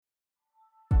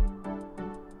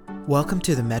Welcome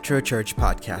to the Metro Church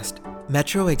Podcast.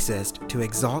 Metro exists to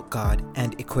exalt God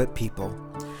and equip people.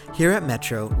 Here at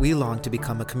Metro, we long to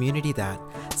become a community that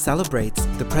celebrates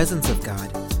the presence of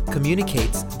God,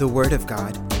 communicates the Word of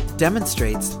God,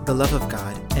 demonstrates the love of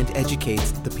God, and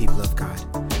educates the people of God.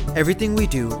 Everything we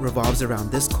do revolves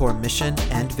around this core mission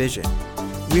and vision.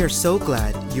 We are so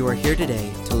glad you are here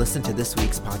today to listen to this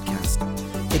week's podcast.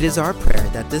 It is our prayer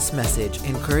that this message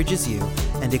encourages you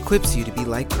and equips you to be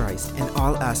like Christ in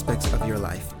all aspects of your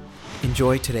life.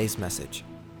 Enjoy today's message.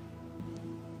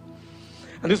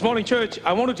 And this morning, church,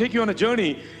 I want to take you on a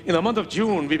journey. In the month of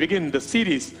June, we begin the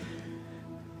series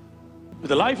with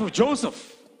the life of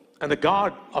Joseph and the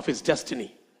God of his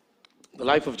destiny. The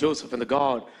life of Joseph and the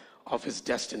God of his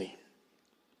destiny.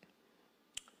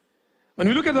 When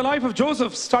we look at the life of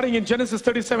Joseph, starting in Genesis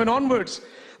 37 onwards,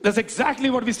 that's exactly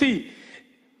what we see.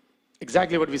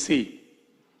 Exactly what we see.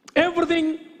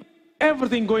 Everything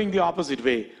going the opposite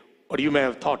way, what you may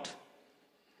have thought.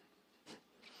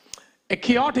 A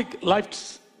chaotic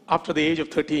life after the age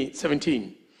of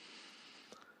 17.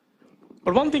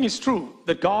 But one thing is true,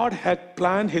 that God had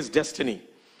planned his destiny.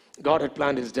 God had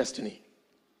planned his destiny.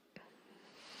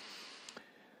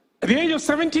 At the age of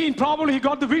 17, probably he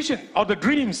got the vision or the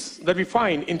dreams that we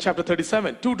find in chapter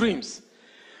 37, 2 dreams.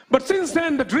 But since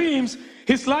then, the dreams,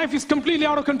 his life is completely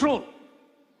out of control.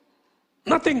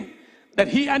 Nothing that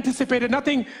he anticipated,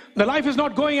 nothing, the life is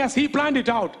not going as he planned it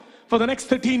out for the next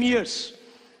 13 years.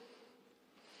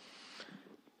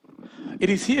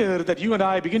 It is here that you and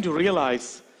I begin to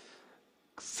realize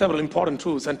several important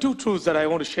truths. And 2 truths that I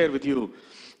want to share with you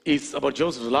is about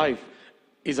Joseph's life,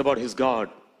 is about his God.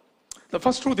 The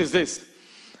first truth is this: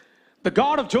 the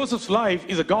God of Joseph's life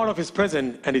is a God of his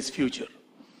present and his future.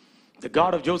 The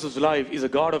God of Joseph's life is a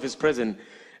God of his present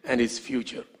and his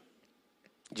future.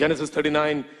 Genesis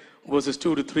 39, verses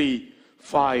 2 to 3,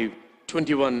 5,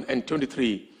 21 and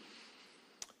 23.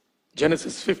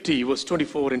 Genesis 50, verse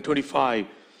 24 and 25.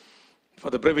 For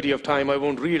the brevity of time, I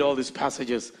won't read all these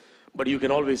passages, but you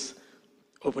can always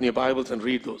open your Bibles and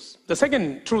read those. The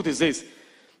second truth is this: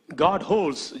 God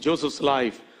holds Joseph's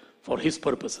life for his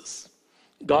purposes.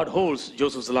 God holds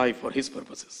Joseph's life for his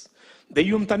purposes.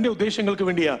 ദൈവം തന്റെ ഉദ്ദേശങ്ങൾക്ക്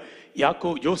വേണ്ടിയാ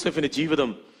യോസെഫിന്റെ ജീവിതം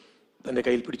തന്റെ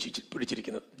കയ്യിൽ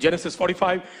പിടിച്ചിരിക്കുന്നത്. Genesis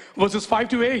 45 verses 5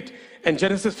 to 8 and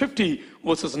Genesis 50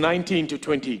 verses 19 to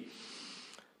 20.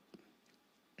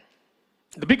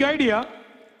 The big idea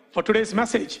for today's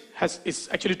message is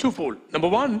actually twofold. Number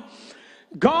one,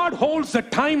 God holds the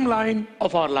timeline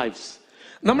of our lives.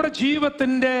 നമ്മുടെ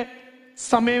ജീവിതത്തിന്റെ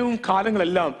സമയവും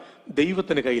കാലങ്ങളെല്ലാം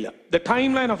ദൈവത്തിന്റെ കയ്യിലാണ്. The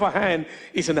timeline of our hand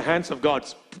is in the hands of God.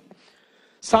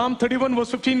 Psalm 31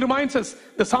 verse 15 reminds us,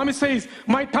 the psalmist says,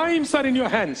 my times are in your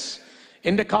hands.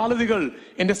 എൻ്റെ കാലതികൾ,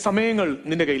 എൻ്റെ സമയങ്ങൾ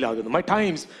നിന്റെ കയ്യിലാകുന്നു. My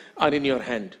times are in your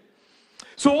hand.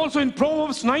 So also in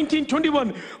Proverbs 19:21,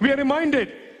 we are reminded,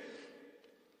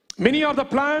 many are the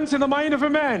plans in the mind of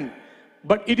a man,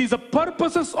 but it is the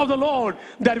purposes of the Lord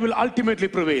that will ultimately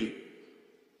prevail.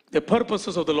 The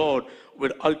purposes of the Lord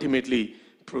will ultimately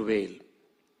prevail.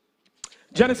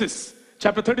 Genesis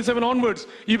chapter 37 onwards,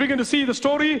 you begin to see the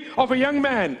story of a young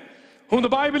man whom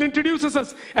the Bible introduces us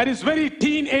at his very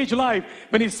teenage life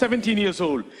when he's 17 years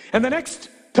old. And the next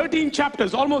 13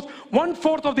 chapters, almost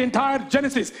 1/4 of the entire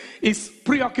Genesis, is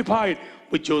preoccupied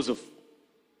with Joseph.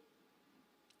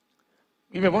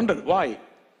 We may wonder why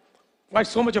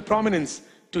so much of prominence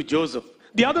to Joseph.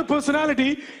 The other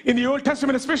personality in the Old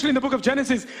Testament, especially in the book of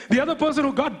Genesis, the other person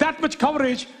who got that much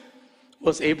coverage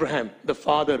was Abraham, the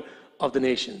father of the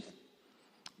nation.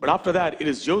 But after that, it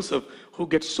is Joseph who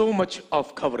gets so much of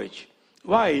coverage.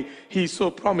 Why he is so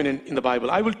prominent in the Bible?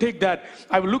 I will take that,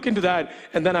 I will look into that,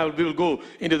 and then we will go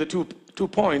into the two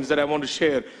points that I want to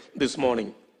share this morning.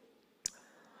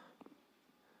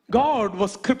 God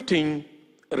was scripting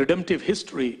a redemptive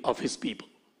history of his people.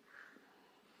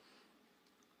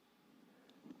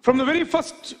 From the very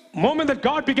first moment that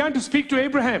God began to speak to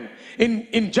Abraham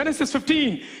in Genesis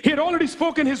 15, he had already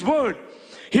spoken his word.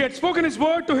 He had spoken his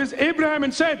word to his Abraham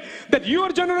and said that your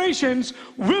generations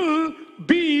will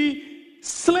be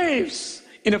slaves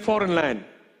in a foreign land.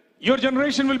 Your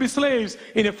generation will be slaves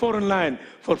in a foreign land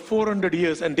for 400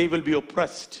 years and they will be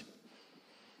oppressed.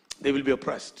 They will be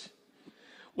oppressed.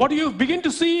 What you begin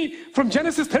to see from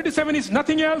Genesis 37 is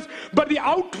nothing else but the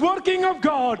outworking of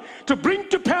God to bring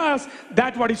to pass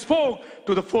that what he spoke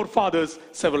to the forefathers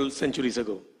several centuries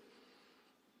ago.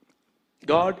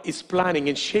 God is planning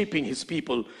and shaping his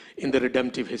people in the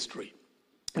redemptive history.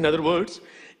 In other words,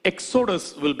 Exodus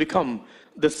will become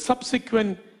the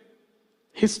subsequent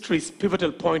history's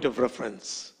pivotal point of reference.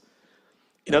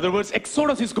 In other words,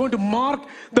 Exodus is going to mark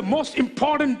the most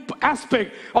important aspect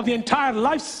of the entire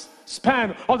life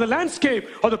span of the landscape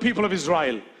of the people of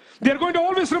Israel. They are going to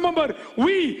always remember,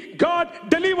 God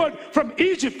delivered from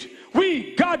Egypt.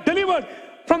 God delivered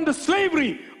from the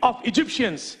slavery of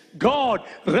Egyptians. God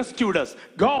rescued us.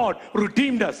 God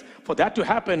redeemed us. For that to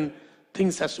happen,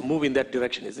 things has to move in that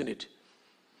direction, isn't it?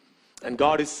 And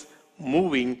God is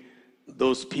moving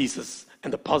those pieces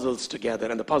and the puzzles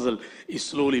together, and the puzzle is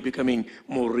slowly becoming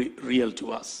more real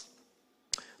to us.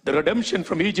 The redemption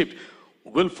from Egypt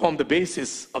will form the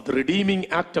basis of the redeeming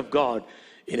act of God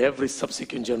in every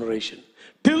subsequent generation.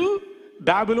 Till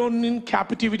Babylonian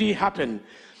captivity happened,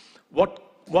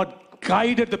 what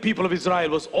guided the people of Israel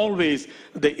was always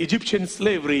the Egyptian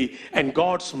slavery and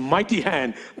God's mighty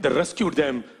hand that rescued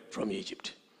them from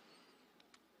Egypt.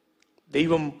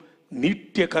 ദൈവം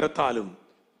നീട്യകരത്താലും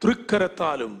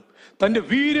തൃക്കരത്താലും തന്റെ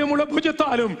വീര്യമുള്ള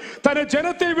ഭുജത്താലും തന്റെ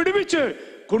ജനത്തെ വിടുവിച്ച്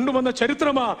കൊണ്ടുവന്ന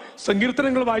ചരിത്രമാ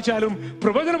സങ്കീർത്തനങ്ങൾ വായിച്ചാലും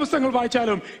പ്രവചന പുസ്തകങ്ങൾ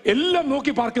വായിച്ചാലും എല്ലാം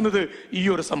നോക്കി പാർക്കുന്നത് ഈ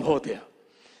ഒരു സംഭവത്തെയാണ്.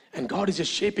 And God is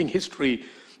just shaping history,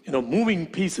 moving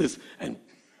pieces. And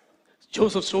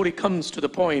Joseph's story comes to the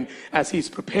point as he's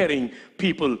preparing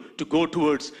people to go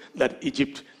towards that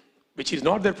Egypt, which is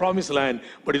not their promised land,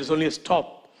 but it is only a stop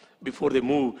before they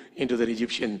move into the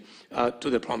to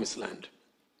the promised land.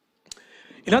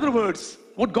 In other words,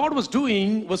 what God was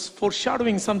doing was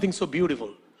foreshadowing something so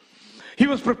beautiful. He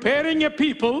was preparing a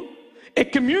people, a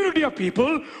community of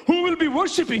people who will be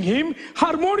worshiping Him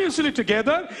harmoniously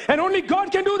together, and only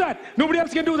God can do that. Nobody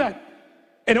else can do that.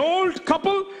 An old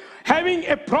couple having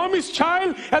a promised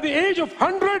child at the age of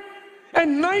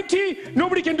 190,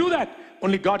 nobody can do that.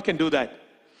 Only God can do that.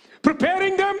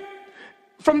 Preparing them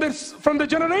from the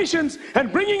generations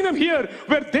and bringing them here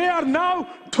where they are now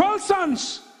 12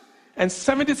 sons. And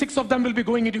 76 of them will be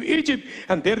going into Egypt,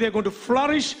 and there they are going to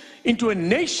flourish into a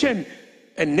nation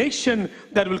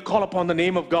that will call upon the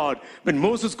name of God. When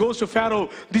Moses goes to Pharaoh,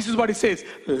 this is what he says: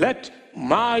 let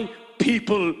my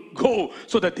people go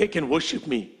so that they can worship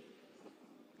me.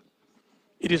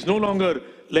 It is no longer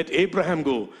let Abraham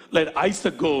go, let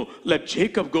Isaac go, let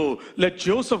Jacob go, let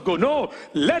Joseph go. No,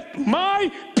 let my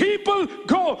people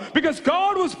go, because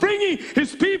God was bringing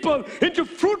His people into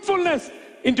fruitfulness,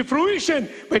 into fruition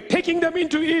by taking them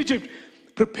into Egypt,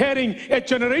 preparing a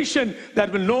generation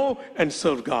that will know and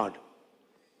serve God.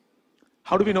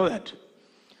 How do we know that?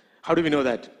 How do we know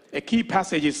that? A key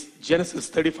passage is Genesis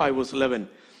 35 verse 11.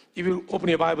 If you open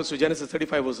your Bibles to Genesis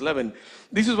 35 verse 11,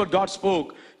 this is what God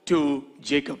spoke to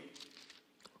Jacob.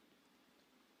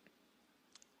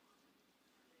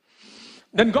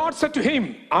 Then God said to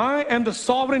him, I am the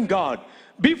sovereign God.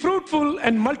 Be fruitful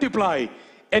and multiply.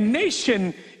 A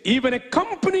nation, even a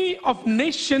company of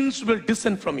nations will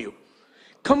descend from you.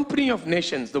 Company of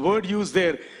nations. The word used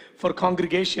there for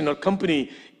congregation or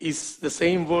company is the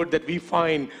same word that we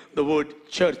find the word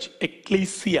church,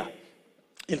 ecclesia.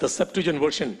 In the Septuagint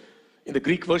version, in the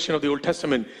Greek version of the Old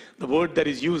Testament, the word that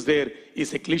is used there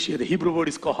is ecclesia. The Hebrew word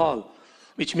is kohal,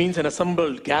 which means an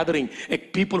assembled gathering, a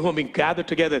people who have been gathered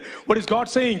together. What is God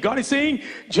saying? God is saying,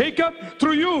 Jacob,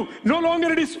 through you, no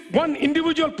longer it is one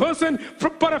individual person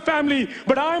per a family,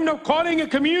 but I am now calling a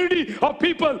community of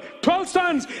people, 12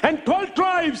 sons and 12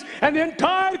 tribes, and the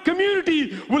entire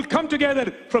community will come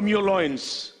together from your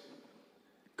loins.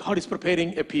 God is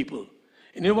preparing a people.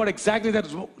 And you know what exactly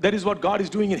that is what God is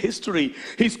doing in history.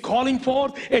 He's calling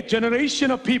forth a generation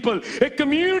of people, a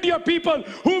community of people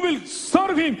who will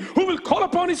serve Him, who will call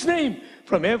upon His name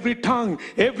from every tongue,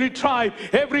 every tribe,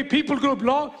 every people group.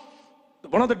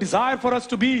 One of the desire for us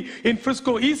to be in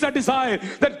Frisco is a desire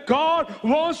that God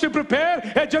wants to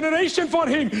prepare a generation for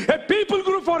Him, a people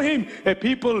group for Him, a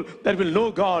people that will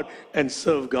know God and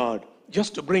serve God,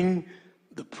 just to bring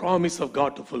the promise of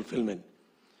God to fulfillment.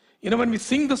 When we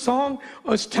sing the song,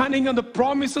 I'm standing on the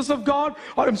promises of God,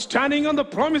 or I'm standing on the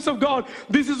promise of God,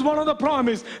 this is one of the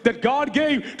promises that God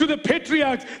gave to the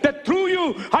patriarchs, that through you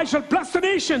I shall bless the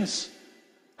nations.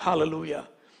 Hallelujah.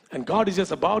 And God is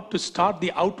just about to start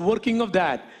the outworking of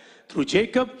that through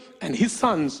Jacob and his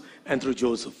sons and through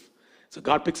Joseph. So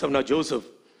God picks up now Joseph,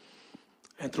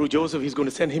 and through Joseph He's going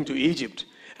to send him to Egypt.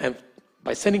 And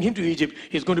by sending him to Egypt,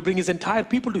 He's going to bring His entire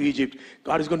people to Egypt.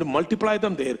 God is going to multiply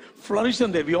them there, flourish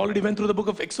them there. We already went through the book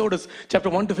of Exodus, chapter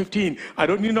 1 to 15. I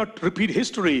don't need not repeat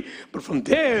history. But from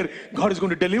there, God is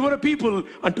going to deliver a people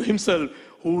unto Himself,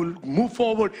 who will move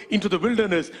forward into the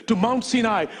wilderness to Mount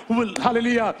Sinai, who will,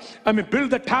 hallelujah, build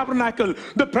the tabernacle.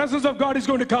 The presence of God is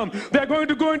going to come. They're going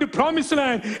to go into promised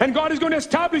land, and God is going to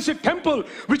establish a temple,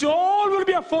 which all will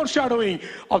be a foreshadowing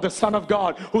of the Son of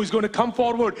God, who is going to come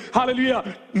forward,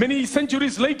 hallelujah, many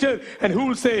centuries later, and who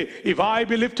will say, if I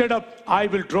be lifted up, I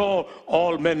will draw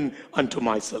all men unto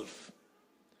myself.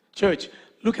 Church,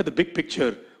 look at the big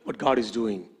picture, what God is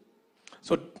doing.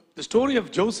 So the story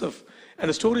of Joseph and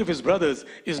the story of his brothers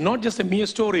is not just a mere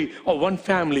story of one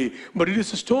family, but it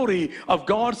is a story of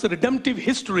God's redemptive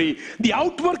history, the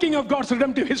outworking of God's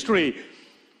redemptive history.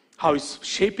 How he's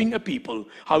shaping a people,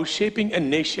 how he's shaping a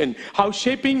nation, how he's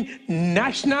shaping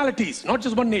nationalities, not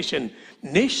just one nation,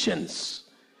 nations.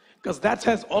 Because that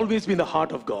has always been the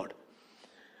heart of God.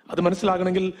 അത്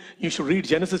മനസ്സിലാകണമെങ്കിൽ you should read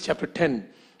Genesis chapter 10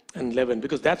 and 11,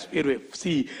 because that's where we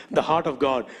see the heart of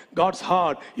God. God's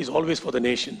heart is always for the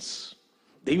nations.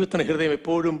 ദൈവത്തിന്റെ ഹൃദയം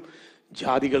എപ്പോഴും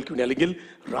ജാതികൾക്ക് വേണ്ടി അല്ലെങ്കിൽ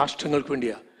രാഷ്ട്രങ്ങൾക്ക്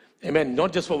വേണ്ടിയാണ്. Amen.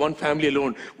 Not just for one family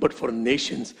alone, but for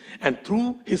nations. And through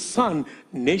his son,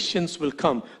 nations will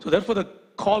come. So therefore the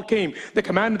call came, the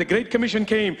command, the Great Commission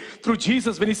came through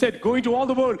Jesus when he said, go into all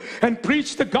the world and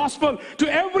preach the gospel to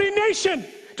every nation,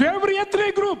 to every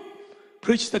ethnic group.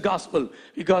 Preach the gospel.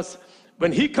 Because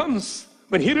when he comes,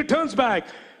 when he returns back,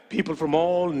 people from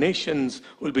all nations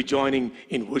will be joining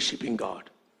in worshiping God.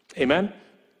 Amen.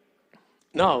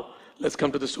 Now, let's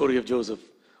come to the story of Joseph.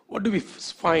 What do we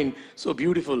find so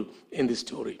beautiful in this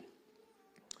story?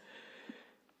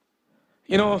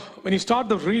 You know, when you start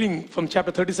the reading from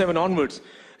chapter 37 onwards,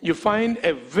 you find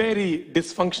a very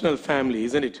dysfunctional family,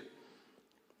 isn't it?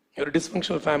 You're a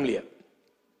dysfunctional family.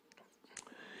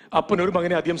 അപ്പൻ ഒരു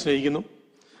മകനെ അധികം സ്നേഹിക്കുന്നു.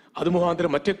 അത്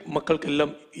മുഖാന്തരം മറ്റു മക്കൾക്കെല്ലാം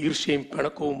ഈർഷ്യയും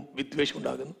പിണക്കവും വിദ്വേഷവും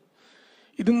ഉണ്ടാകുന്നു.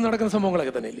 ഇതൊന്നും നടക്കുന്ന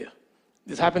സംഭവങ്ങളൊക്കെ തന്നെയില്ല.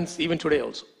 This happens even today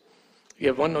also. You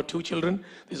have one or two children,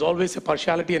 there's always a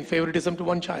partiality and favoritism to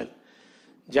one child.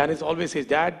 Janice always says,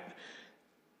 Dad,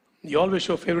 you always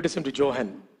show favoritism to Johan.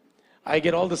 I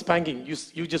get all the spanking.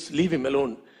 You just leave him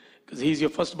alone because he's your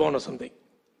firstborn or something.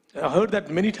 I heard that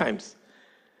many times.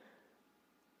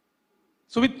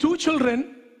 So with two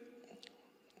children,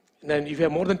 and if you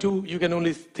have more than two, you can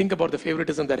only think about the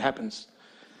favoritism that happens.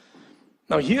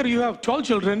 Now here you have 12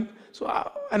 children. So,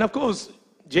 and of course,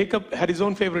 Jacob had his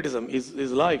own favoritism,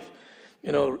 his life.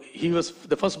 You know, he was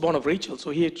the firstborn of Rachel, so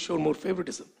he had shown more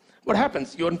favoritism. What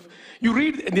happens? You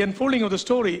read in the unfolding of the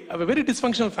story of a very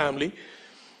dysfunctional family.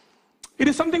 It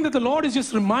is something that the Lord is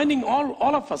just reminding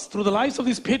all of us through the lives of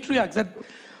these patriarchs that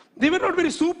they were not very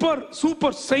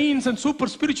super saints and super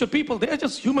spiritual people. They are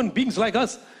just human beings like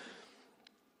us,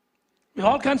 with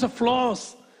all kinds of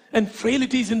flaws and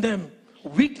frailties in them,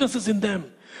 weaknesses in them.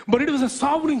 But it was a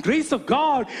sovereign grace of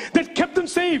God that kept them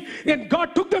safe. And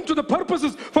God took them to the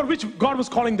purposes for which God was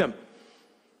calling them.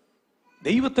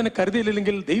 ദൈവത്തിന്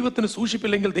കരുതലില്ലെങ്കിൽ, ദൈവത്തിന്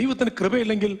സൂക്ഷിപ്പില്ലെങ്കിൽ, ദൈവത്തിന്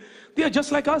കൃപയില്ലെങ്കിൽ, they are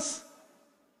just like us.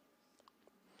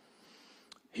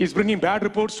 He's bringing bad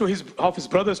reports of his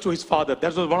brothers to his father.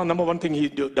 That's number one thing he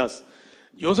does.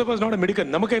 Joseph was not a medical.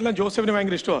 നമുക്കെല്ലാം ജോസഫിനെ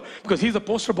ഭയങ്കര ഇഷ്ടമാണ്, because he's a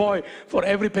poster boy for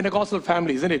every Pentecostal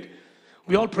family, isn't it?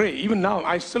 We all pray. Even now,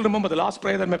 I still remember the last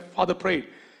prayer that my father prayed.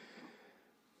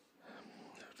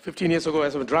 15 years ago,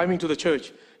 as I was driving to the church,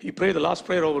 he prayed the last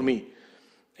prayer over me.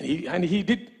 And he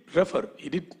did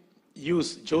use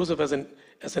Joseph as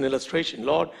an illustration.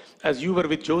 Lord, as you were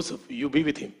with Joseph, you be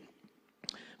with him.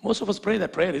 Most of us pray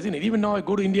that prayer, isn't it? Even now I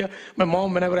go to India, my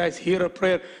mom, whenever I hear a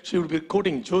prayer, she would be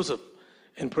quoting Joseph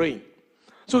and praying.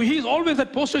 So he's always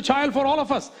that poster child for all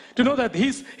of us to know that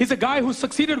he's a guy who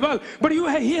succeeded well. But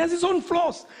he has his own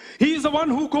flaws. He is the one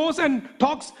who goes and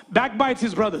backbites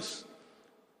his brothers.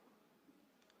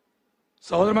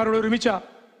 സഹോദരന്മാരോട് ഒരുമിച്ച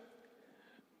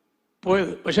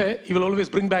പോയത്, പക്ഷേ he will always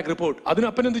bring back report. അതിന്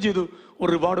അപ്പൻ എന്ത് ചെയ്തു? ഒരു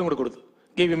റിവാർഡും കൂടെ കൊടുത്തു.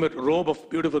 Gave him a robe of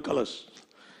beautiful colors.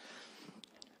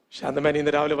 ശാന്തമാൻ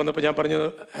ഇന്ന് രാവിലെ വന്നപ്പോൾ ഞാൻ പറഞ്ഞു,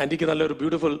 ആൻറ്റിക്ക് നല്ലൊരു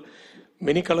ബ്യൂട്ടിഫുൾ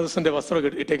മെനി കളേഴ്സിന്റെ വസ്ത്രം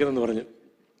ഇട്ടേക്കുന്നെന്ന് പറഞ്ഞു.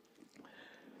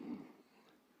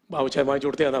 ബാബുച്ചായ വാങ്ങിച്ചു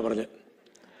കൊടുത്തേന്നാ പറഞ്ഞത്.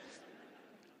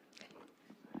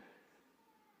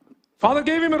 Father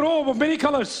gave him a robe of many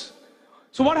colors.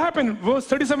 So what happened? Verse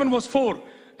 37 verse 4.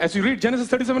 As you read Genesis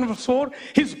 37 verse 4,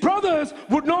 his brothers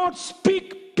would not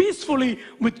speak peacefully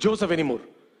with Joseph anymore.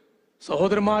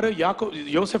 സഹോദരന്മാര്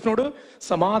യോസെഫിനോട്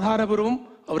സമാധാനപൂർവ്വം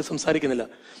അവർ സംസാരിക്കുന്നില്ല.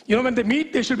 You know, when they meet,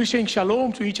 they should be saying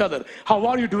shalom to each other. How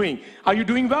are you doing? Are you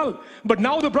doing well? But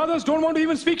now the brothers don't want to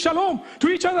even speak shalom to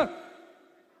each other.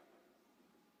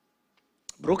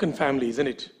 Broken family, isn't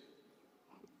it?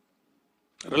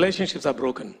 Relationships are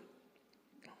broken.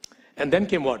 And then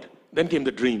came what? Then came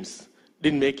the dreams.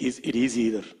 Didn't make it easy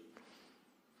either.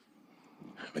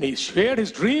 When he shared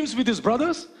his dreams with his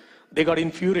brothers, they got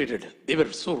infuriated. They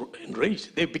were so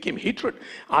enraged. They became hatred.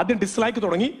 Adyan dislike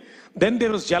തുടങ്ങി. Then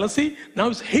there was jealousy. Now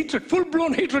it's hatred,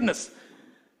 full-blown hatredness.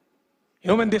 You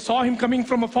know, when they saw him coming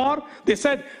from afar, they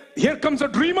said, here comes a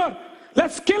dreamer.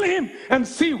 Let's kill him and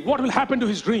see what will happen to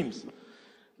his dreams.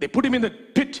 They put him in the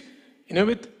pit. You know,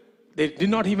 they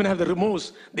did not even have the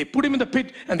remorse. They put him in the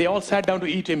pit and they all sat down to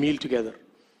eat a meal together.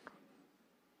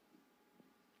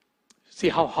 See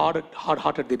how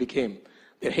hard-hearted they became.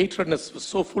 Their hatredness was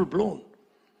so full-blown.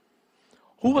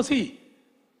 Who was he?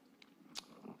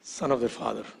 Son of their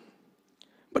father.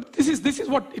 But this is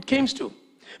what it came to.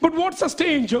 But what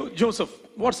sustained Joseph?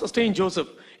 What sustained Joseph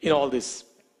in all this?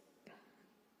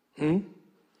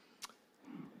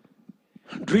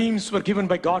 Dreams were given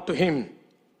by God to him.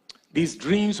 These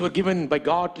dreams were given by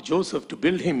God to Joseph to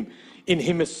build in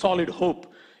him a solid hope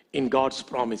in God's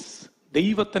promise.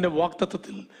 ദൈവത്തിന്റെ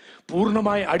വാഗ്ദത്തത്തിൽ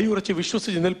പൂർണ്ണമായി അടിയുറച്ച്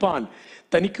വിശ്വസിച്ച് നിൽപ്പാൻ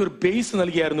തനിക്കൊരു base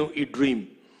നൽകിയായിരുന്നു ഈ dream.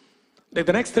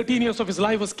 The next 13 years of his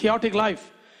life was chaotic life.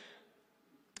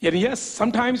 And yes,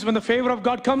 sometimes when the favor of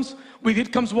God comes, with it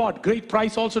comes what? Great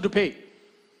price also to pay.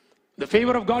 The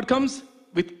favor of God comes,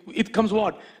 with it comes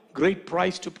what? Great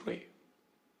price to pay.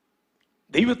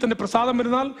 ദൈവത്തിന്റെ പ്രസാദം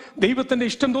വരുന്നാൽ, ദൈവത്തിന്റെ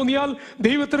ഇഷ്ടം തോന്നിയാൽ,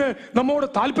 ദൈവത്തിന് നമ്മോട്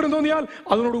താല്പര്യം തോന്നിയാൽ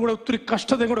അതിനോടുകൂടെ ഒത്തിരി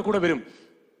കഷ്ടതയും കൂടെ വരും.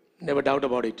 Never doubt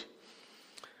about it.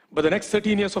 But the next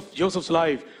 13 years of Joseph's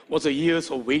life was a years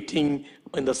of waiting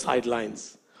in the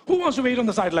sidelines. Who wants to wait on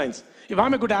the sidelines? If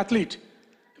I'm a good athlete,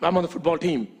 if I'm on the football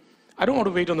team, I don't want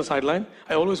to wait on the sideline.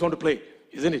 I always want to play,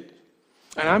 isn't it?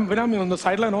 And when I'm on the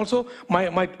sideline also,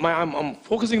 I'm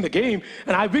focusing the game,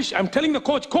 and I'm telling the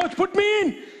coach, put me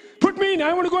in.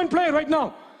 I want to go and play right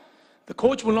now. The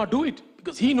coach will not do it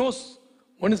because he knows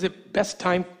when is the best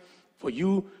time for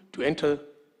you to enter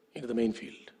into the main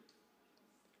field.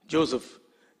 Joseph,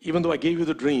 even though I gave you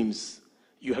the dreams,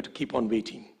 you have to keep on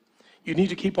waiting. You need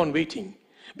to keep on waiting.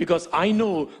 Because I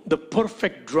know the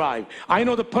perfect drive. I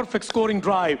know the perfect scoring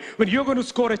drive. When you're going to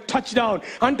score a touchdown,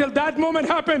 until that moment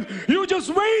happens, you just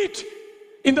wait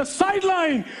in the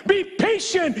sideline. Be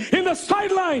patient in the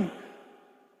sideline.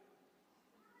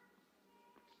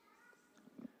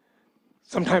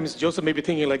 Sometimes Joseph may be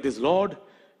thinking like this, Lord,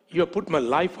 you have put my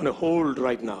life on a hold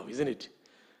right now, isn't it?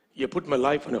 You have put my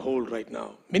life on a hold right now.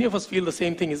 Many of us feel the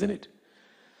same thing, isn't it?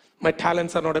 My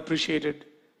talents are not appreciated.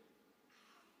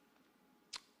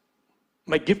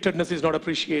 My giftedness is not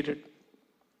appreciated.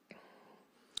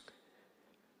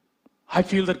 I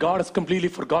feel that God has completely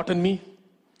forgotten me.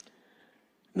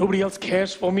 Nobody else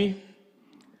cares for me.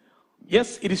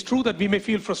 Yes, it is true that we may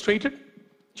feel frustrated.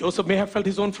 Joseph may have felt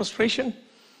his own frustration.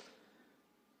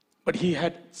 But he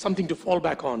had something to fall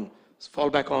back on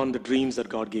the dreams that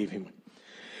God gave him.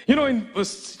 You know, in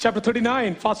chapter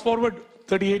 39, fast forward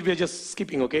 38, we are just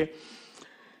skipping, okay?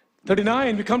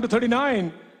 39, we come to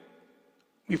 39.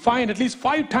 We find at least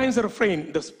 5 times the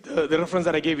refrain, the reference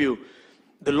that I gave you.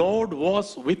 The Lord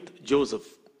was with Joseph.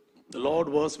 The Lord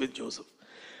was with Joseph.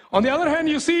 On the other hand,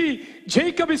 you see,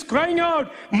 Jacob is crying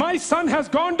out, my son has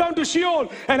gone down to Sheol,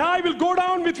 and I will go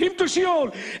down with him to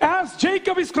Sheol. As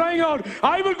Jacob is crying out,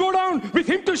 I will go down with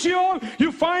him to Sheol,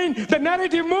 you find the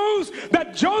narrative moves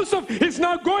that Joseph is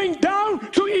now going down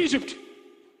to Egypt.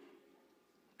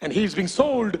 And he's being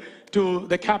sold to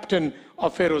the captain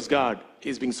of Pharaoh's guard.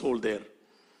 He's being sold there.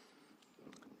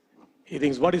 He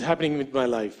thinks, what is happening with my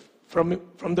life?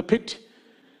 From the pit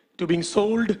to being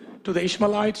sold to the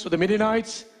Ishmaelites, to the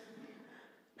Midianites.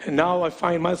 And now I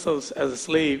find myself as a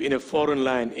slave in a foreign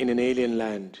land, in an alien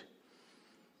land.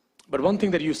 But one thing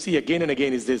that you see again and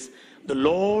again is this. The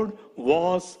Lord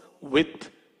was with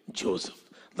Joseph.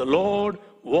 The Lord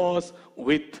was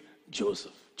with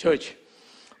Joseph. Church,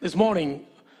 this morning,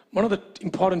 one of the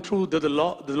important truths that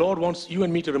the Lord wants you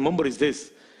and me to remember is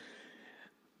this.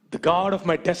 The God of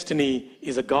my destiny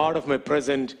is a God of my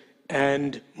present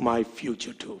and my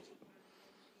future too.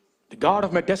 The God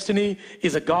of my destiny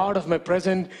is a God of my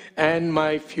present and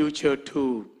my future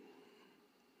too.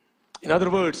 In other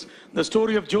words, the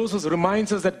story of Joseph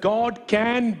reminds us that God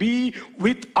can be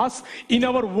with us in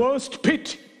our worst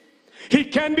pit. He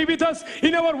can be with us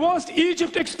in our worst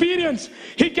Egypt experience.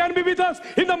 He can be with us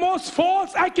in the most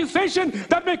false accusation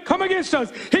that may come against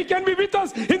us. He can be with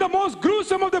us in the most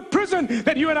gruesome of the prison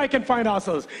that you and I can find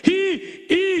ourselves. He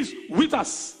is with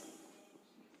us.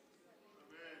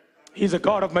 He's a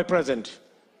God of my present.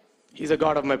 He's a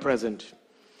God of my present.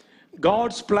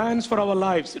 God's plans for our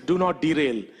lives do not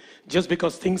derail just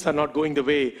because things are not going the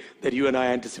way that you and I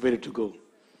anticipated to go.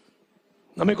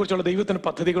 നമ്മെക്കുറിച്ചുള്ള ദൈവത്തിൻ്റെ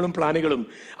പദ്ധതികളും പ്ലാനുകളും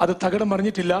അത് തകിടം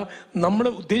മറിഞ്ഞിട്ടില്ല, നമ്മൾ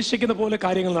ഉദ്ദേശിക്കുന്ന പോലെ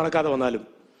കാര്യങ്ങൾ നടക്കാതെ വന്നാലും.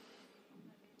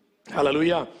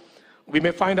 Hallelujah. We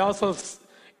may find ourselves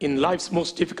in life's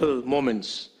most difficult moments,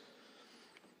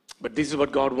 but this is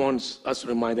what God wants us to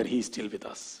remind, that He is still with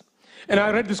us. And I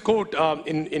read this quote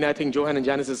in I think Johan and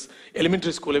Janice's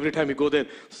elementary school. Every time we go there,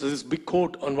 so this big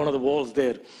quote on one of the walls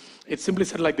there. It simply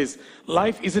said like this: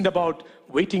 life isn't about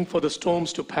waiting for the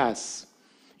storms to pass.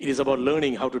 It is about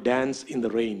learning how to dance in the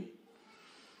rain.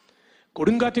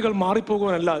 കൊടുങ്കാറ്റുകൾ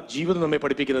മാറിപ്പോകാനല്ല ജീവിതം നമ്മെ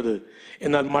പഠിപ്പിക്കുന്നത്.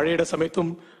 എന്നാൽ മഴയുടെ സമയത്തും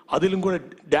അതിലും കൂടെ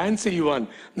dance ചെയ്യുവാൻ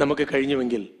നമുക്ക്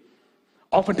കഴിഞ്ഞുവെങ്കിൽ,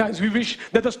 Oftentimes we wish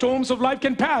that the storms of life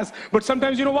can pass, but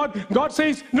sometimes you know what? God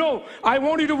says, no, I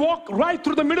want you to walk right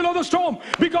through the middle of the storm,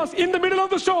 because in the middle of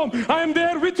the storm, I am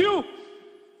there with you.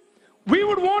 We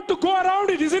would want to go around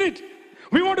it, isn't it?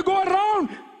 We want to go around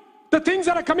the things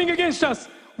that are coming against us.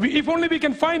 If only we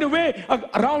can find a way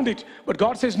around it. But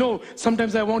God says, no,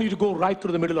 sometimes I want you to go right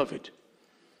through the middle of it.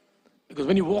 Because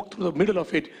when you walk through the middle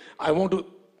of it, I want to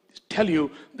tell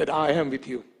you that I am with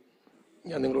you.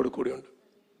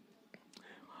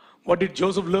 What did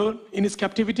Joseph learn in his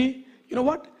captivity? You know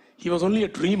what? He was only a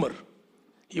dreamer.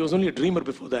 He was only a dreamer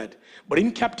before that. But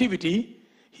in captivity,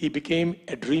 he became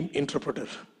a dream interpreter.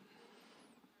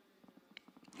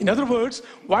 In other words,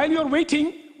 while you're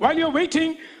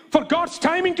waiting for God's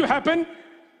timing to happen,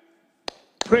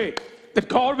 pray that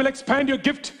God will expand your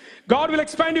gift. God will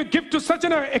expand your gift to such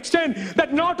an extent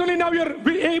that not only now you're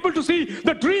able to see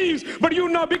the dreams, but you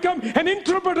now become an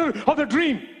interpreter of the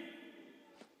dream.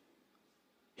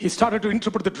 He started to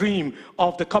interpret the dream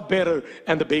of the cupbearer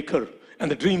and the baker, and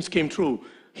the dreams came true.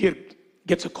 Here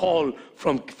gets a call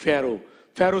from Pharaoh.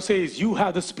 Pharaoh says, you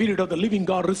have the spirit of the living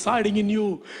God residing in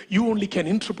you. You only can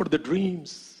interpret the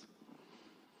dreams.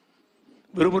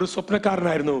 വെറുമൊരു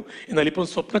സ്വപ്നക്കാരനായിരുന്നു. എന്നാൽ ഇപ്പോൾ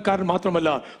സ്വപ്നക്കാരൻ മാത്രമല്ല,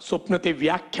 സ്വപ്നത്തെ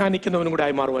വ്യാഖ്യാനിക്കുന്നവനും കൂടെ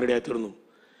ആയി മാറുവാനിടയായി തീർന്നു.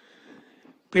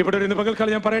 പ്രിയപ്പെട്ടവരെ, ഇന്ന്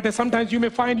പകൽക്കാലം ഞാൻ പറയട്ടെ, sometimes you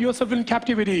may find yourself in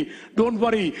captivity. Don't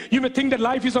worry. You may think that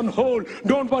life is on hold.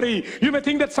 Don't worry. You may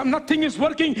think that nothing is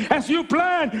working as you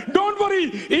planned. Don't worry.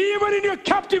 Even in your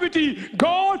captivity,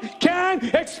 God can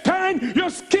expand your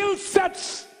skill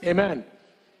sets. Amen.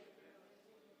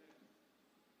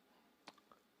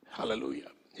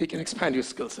 Hallelujah. He can expand your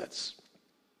skill sets.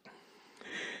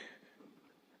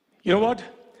 You know what?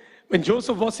 When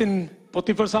Joseph was in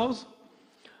Potiphar's house,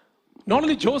 not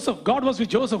only Joseph, God was with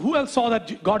Joseph. Who else saw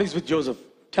that God is with Joseph?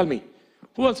 Tell me.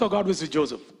 Who else saw God was with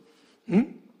Joseph? The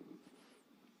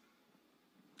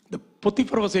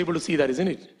Potiphar was able to see that, isn't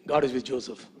it? God is with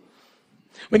Joseph.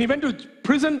 When he went to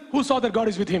prison, who saw that God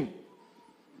is with him?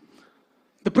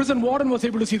 The prison warden was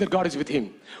able to see that God is with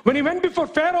him. When he went before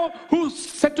Pharaoh, who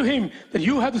said to him that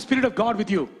you have the Spirit of God with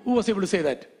you? Who was able to say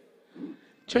that?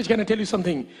 Church, can I tell you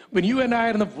something? When you and I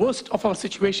are in the worst of our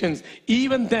situations,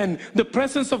 even then, the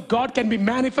presence of God can be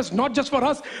manifest not just for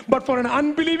us, but for an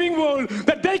unbelieving world,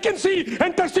 that they can see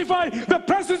and testify the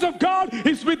presence of God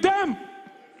is with them.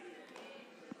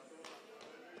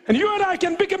 And you and I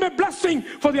can become a blessing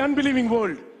for the unbelieving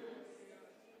world.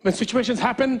 When situations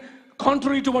happen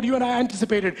contrary to what you and I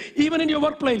anticipated, even in your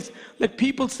workplace, let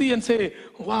people see and say,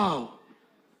 wow,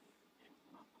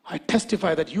 I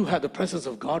testify that you have the presence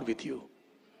of God with you.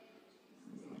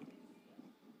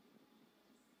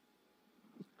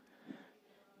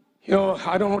 You know,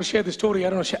 I don't want to share the story.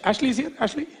 I don't know. Ashley is here?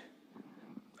 Ashley?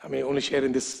 I may only share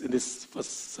in this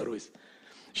first service.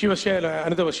 She was sharing,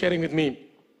 Anita was sharing with me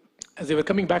as they were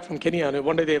coming back from Kenya, and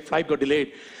one day their flight got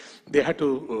delayed. They had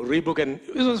to rebook, and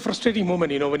it was a frustrating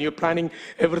moment, you know, when you're planning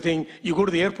everything. You go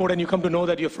to the airport and you come to know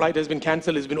that your flight has been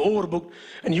canceled, it's been overbooked,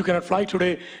 and you cannot fly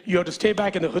today. You have to stay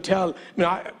back in the hotel. You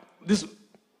know, this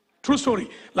true story.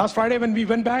 Last Friday when we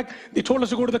went back, they told us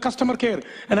to go to the customer care.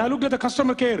 And I looked at the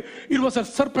customer care. It was a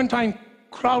serpentine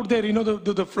crowd there. You know,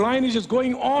 the line is just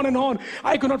going on and on.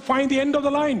 I could not find the end of the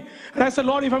line. And I said,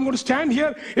 Lord, if I'm going to stand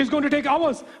here, it's going to take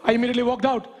hours. I immediately walked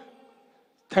out.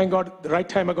 Thank God, the right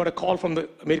time I got a call from the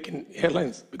American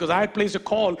Airlines, because I had placed a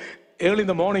call early in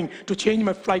the morning to change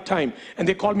my flight time. And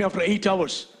they called me after 8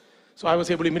 hours. So I was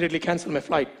able to immediately cancel my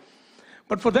flight.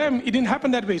 But for them, it didn't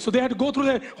happen that way. So they had to go through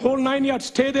the whole 9 yards,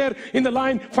 stay there in the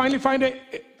line, finally find a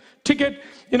ticket.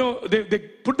 You know, they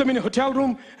put them in a hotel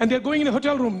room, and they're going in a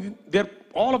hotel room.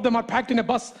 All of them are packed in a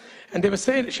bus. And they were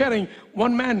sharing,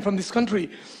 one man from this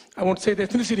country, I won't say the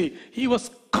ethnicity, he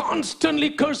was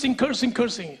constantly cursing.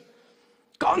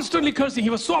 Constantly cursing. He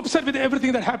was so upset with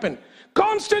everything that happened.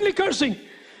 Constantly cursing.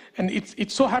 And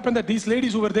it so happened that these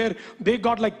ladies who were there, they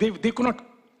got like, they could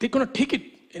not take it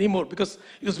anymore, because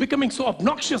it was becoming so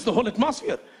obnoxious, the whole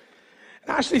atmosphere.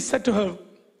 And Ashley said to her,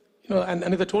 you know, and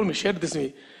Anita told me, shared this with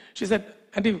me. She said,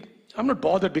 Auntie, I'm not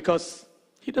bothered because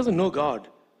he doesn't know God.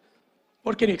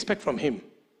 What can you expect from him?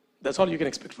 That's all you can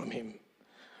expect from him.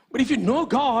 But if you know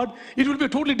God, it will be a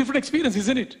totally different experience,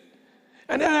 isn't it?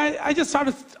 And I just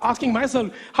started asking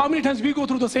myself, how many times we go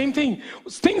through the same thing?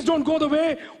 Things don't go the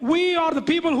way. We are the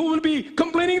people who will be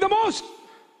complaining the most.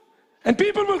 And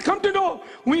people will come to know,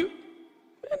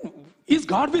 is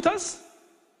God with us?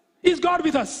 Is God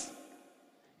with us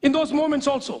in those moments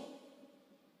also?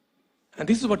 And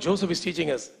this is what Joseph is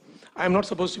teaching us. I am not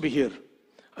supposed to be here.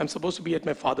 I'm supposed to be at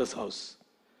my father's house.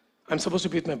 I'm supposed to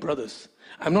be with my brothers.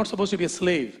 I'm not supposed to be a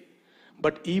slave.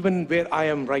 But even where I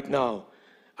am right now,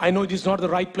 I know it is not the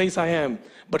right place I am,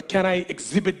 but can I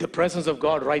exhibit the presence of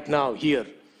God right now, here?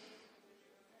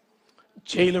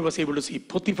 Jailer was able to see,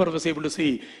 Potiphar was able to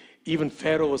see, even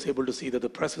Pharaoh was able to see that the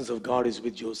presence of God is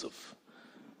with Joseph.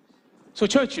 So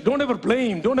church, don't ever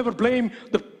blame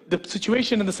the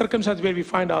situation and the circumstance where we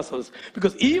find ourselves.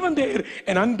 Because even there,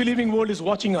 an unbelieving world is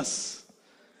watching us.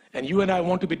 And you and I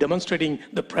want to be demonstrating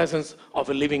the presence of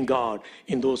a living God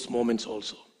in those moments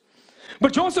also.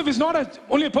 But Joseph is not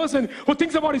only a person who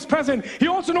thinks about his present. He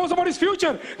also knows about his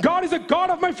future. God is a God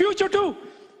of my future too.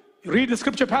 You read the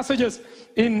scripture passages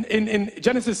in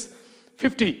Genesis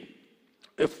 50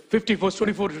 verse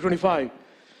 24 to 25.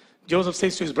 Joseph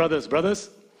says to his brothers,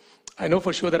 I know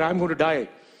for sure that I'm going to die.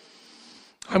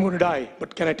 I'm going to die.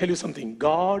 But can I tell you something?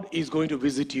 God is going to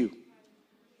visit you.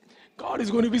 God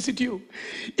is going to visit you.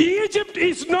 Egypt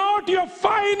is not your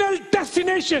final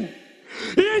destination.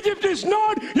 Egypt is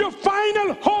not your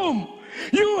final home.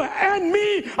 You and me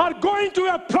are going to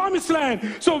a promised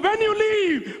land. So when you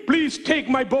leave, please take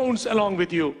my bones along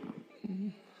with you.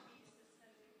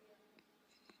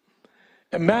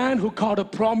 A man who got a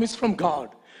promise from God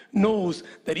knows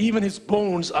that even his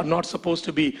bones are not supposed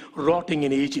to be rotting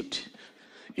in Egypt.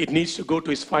 It needs to go to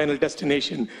his final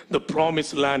destination, the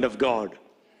promised land of God.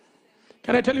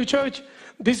 Can I tell you, church,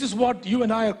 this is what you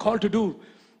and I are called to do.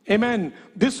 Amen.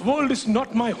 This world is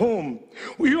not my home.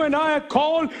 You and I are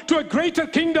called to a greater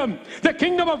kingdom, the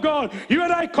kingdom of God. You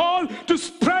and I are called to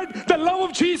spread the love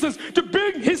of Jesus, to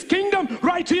build his kingdom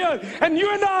right here. And you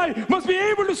and I must be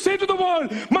able to say to the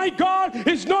world, my God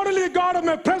is not only a God of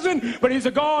my present, but he's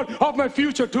a God of my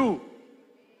future too.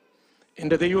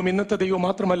 എൻ്റെ ദൈവം ഇന്നത്തെ ദൈവം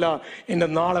മാത്രമല്ല, എൻ്റെ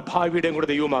നാളെ ഭാവിയുടെയും കൂടെ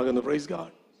ദൈവമാകുന്നു. Praise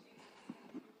God.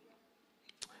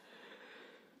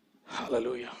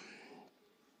 Hallelujah.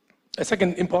 A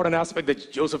second important aspect that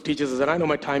Joseph teaches us, and I know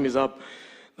my time is up,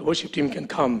 the worship team can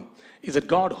come, is that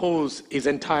God holds his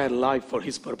entire life for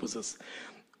his purposes.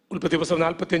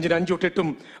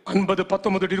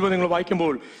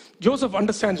 Joseph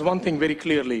understands one thing very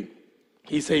clearly.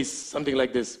 He says something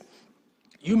like this: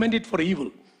 you meant it for evil,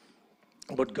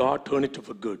 but God turned it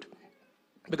for good.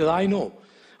 Because I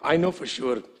know for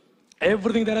sure,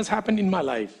 everything that has happened in my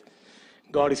life,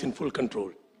 God is in full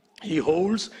control. He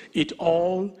holds it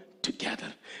all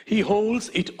together. He holds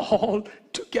it all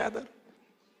together.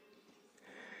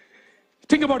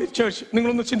 Think about it, church.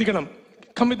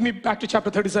 Come with me back to chapter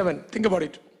 37. Think about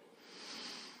it.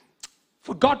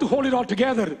 For God to hold it all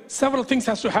together, several things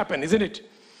has to happen, isn't it?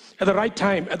 At the right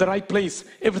time, at the right place,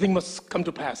 everything must come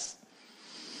to pass.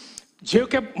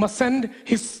 Jacob must send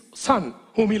his son,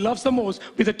 whom he loves the most,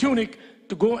 with a tunic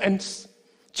to go and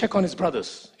check on his brothers,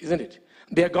 isn't it?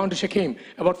 They are gone to Shechem,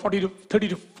 about 30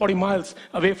 to 40 miles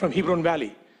away from Hebron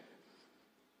Valley.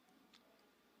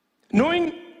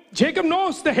 Jacob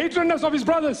knows the hatredness of his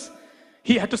brothers,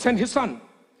 he had to send his son.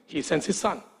 He sends his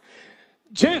son.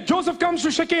 Joseph comes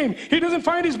to Shechem. He doesn't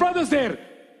find his brothers there.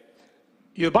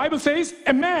 Your Bible says,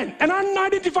 a man, an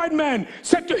unidentified man,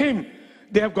 said to him,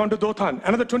 they have gone to Dothan,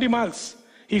 another 20 miles.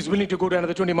 He's willing to go to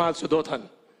another 20 miles to Dothan.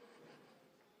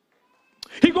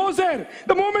 He goes there.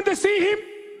 The moment they see him,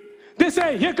 they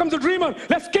say, here comes the dreamer,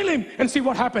 let's kill him and see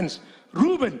what happens.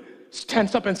 Reuben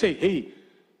stands up and says, hey,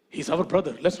 he's our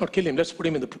brother, let's not kill him, let's put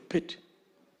him in the pit.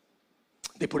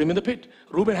 They put him in the pit.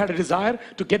 Reuben had a desire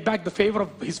to get back the favor of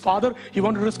his father. He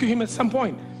wanted to rescue him at some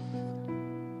point.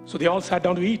 So they all sat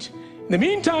down to eat. In the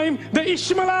meantime, the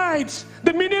Ishmaelites,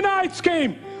 the Midianites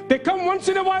came. They come once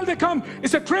in a while, they come.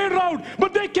 It's a trade route,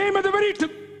 but they came at a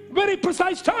very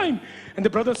precise time. And the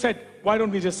brother said, why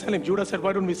don't we just sell him? Judah said,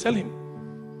 why don't we sell him?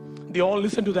 They all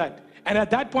listened to that. And at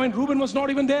that point, Reuben was not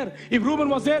even there. If Reuben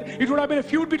was there, it would have been a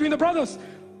feud between the brothers.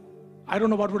 I don't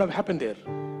know what would have happened there.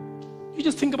 You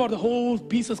just think about the whole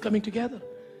pieces coming together.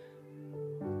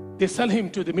 They sell him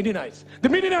to the Midianites. The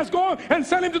Midianites go and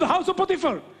sell him to the house of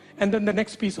Potiphar. And then the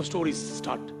next piece of stories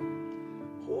start.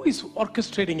 Who is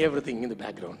orchestrating everything in the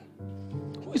background?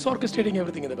 Who is orchestrating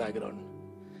everything in the background?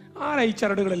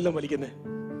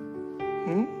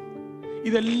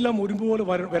 ഇതെല്ലാം ഒരുപോലെ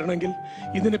വരണമെങ്കിൽ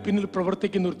ഇതിന് പിന്നിൽ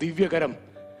പ്രവർത്തിക്കുന്ന ഒരു ദിവ്യകരം.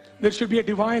 There should be a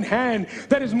divine hand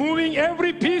that is moving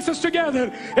every pieces together.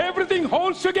 Everything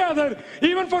holds together.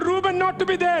 Even for Reuben not to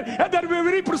be there at that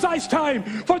very precise time.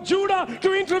 For Judah to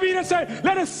intervene and say,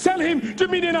 let us sell him to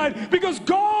Midianite. Because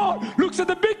God looks at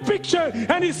the big picture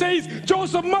and he says,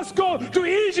 Joseph must go to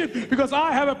Egypt because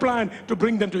I have a plan to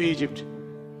bring them to Egypt.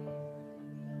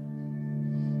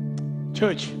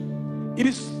 Church, it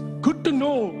is good to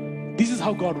know this is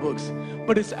how God works.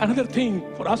 But it's another thing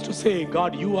for us to say,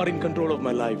 God, you are in control of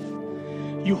my life.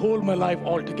 You hold my life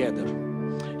all together.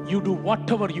 You do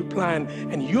whatever you plan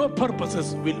and your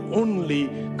purposes will only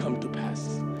come to pass.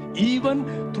 even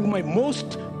through my most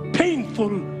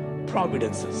painful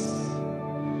providences.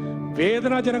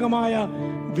 വേദനാജനകമായ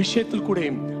വിഷയത്തിൽ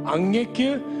കൂടെയും അങ്ങേക്ക്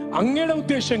അങ്ങയുടെ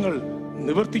ഉദ്ദേശങ്ങൾ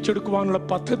നിവർത്തിച്ചെടുക്കുവാനുള്ള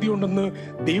പദ്ധതി ഉണ്ടെന്ന്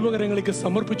ദൈവകരങ്ങളിലേക്ക്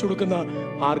സമർപ്പിച്ചു കൊടുക്കുന്ന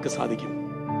ആർക്ക് സാധിക്കും?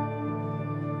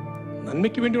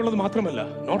 നന്മയ്ക്ക് വേണ്ടിയുള്ളത് മാത്രമല്ല,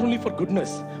 not only for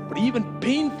goodness, but even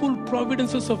painful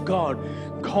providences of God.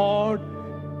 God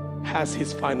has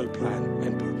His final plan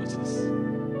and purposes.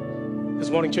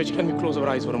 This morning, church, can we close our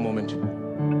eyes for a moment?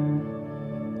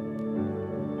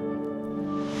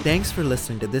 Thanks for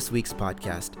listening to this week's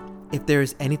podcast. If there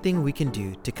is anything we can do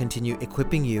to continue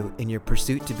equipping you in your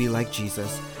pursuit to be like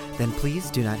Jesus, then please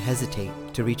do not hesitate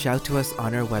to reach out to us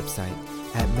on our website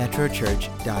at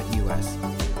metrochurch.us.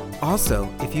 Also,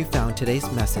 if you found today's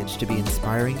message to be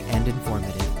inspiring and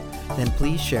informative, then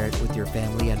please share it with your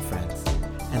family and friends,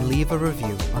 and leave a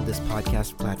review on this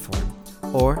podcast platform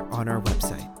or on our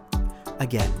website.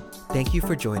 Again, thank you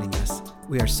for joining us.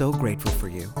 We are so grateful for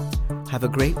you. Have a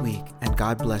great week, and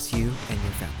God bless you and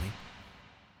your family.